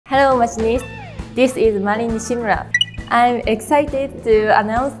Hello machinists, this is Mari Nishimura. I'm excited to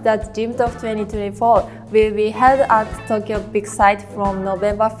announce that JIMTOF2024 will be held at Tokyo Big Sight from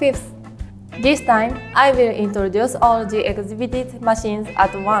November 5th. This time, I will introduce all the exhibited machines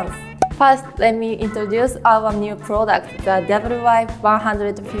at once. First, let me introduce our new product, the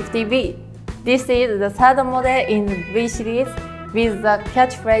JIMTOF2024. This is the third model in the V series with the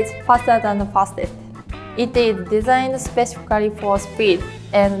catchphrase faster than fastest. It is designed specifically for speed,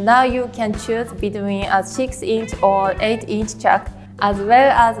 and now you can choose between a 6-inch or 8-inch chuck, as well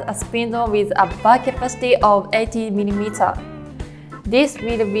as a spindle with a bar capacity of 80 mm. This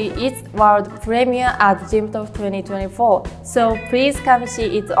will be its world premiere at JIMTOF2024, so please come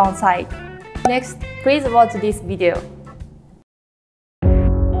see it on site. Next, please watch this video.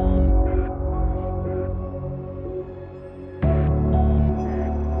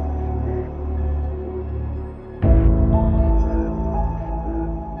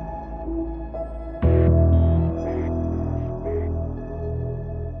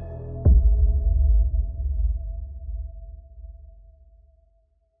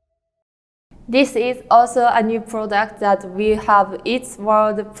 This is also a new product that will have its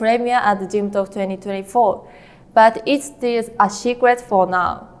world premiere at JIMTOF2024, but it's still a secret for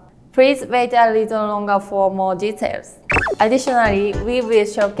now. Please wait a little longer for more details. Additionally, we will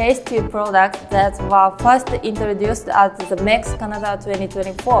showcase two products that were first introduced at the MEX Canada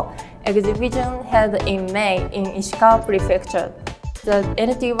 2024 exhibition held in May in Ishikawa Prefecture. The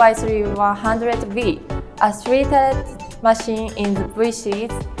NTY3100V, a 3-turret machine in the V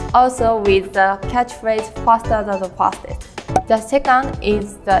series, also with the catchphrase faster than the fastest. The second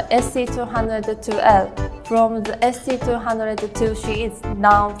is the SC202L from the SC202 series,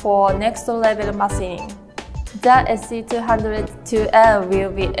 known for next level machining. The SC202L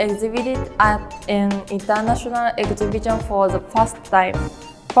will be exhibited at an international exhibition for the first time,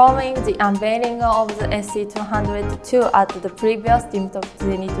 following the unveiling of the SC202 at the previous JIMTOF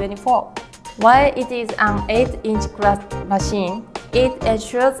 2024. While it is an 8-inch class machine, it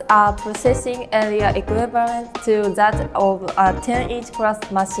ensures a processing area equivalent to that of a 10-inch class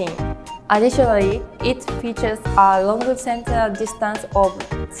machine. Additionally, it features a long center distance of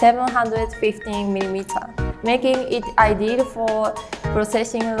 715 mm, making it ideal for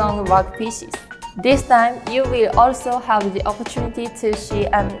processing long workpieces. This time, you will also have the opportunity to see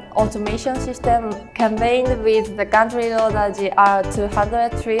an automation system combined with the gantry loader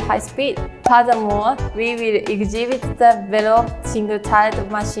GR203 high speed. Furthermore, we will exhibit the Velop single-turret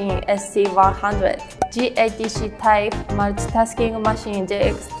machine SC100, GATC type multitasking machine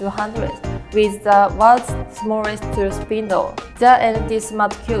JX200 with the world's smallest tool spindle, the LT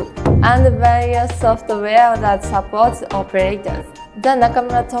Smart Cube, and various software that supports operators. The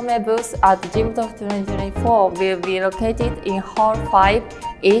Nakamura-Tome booth at JIMTOF2024 will be located in Hall 5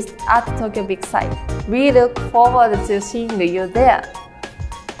 East at Tokyo Big Sight. We look forward to seeing you there.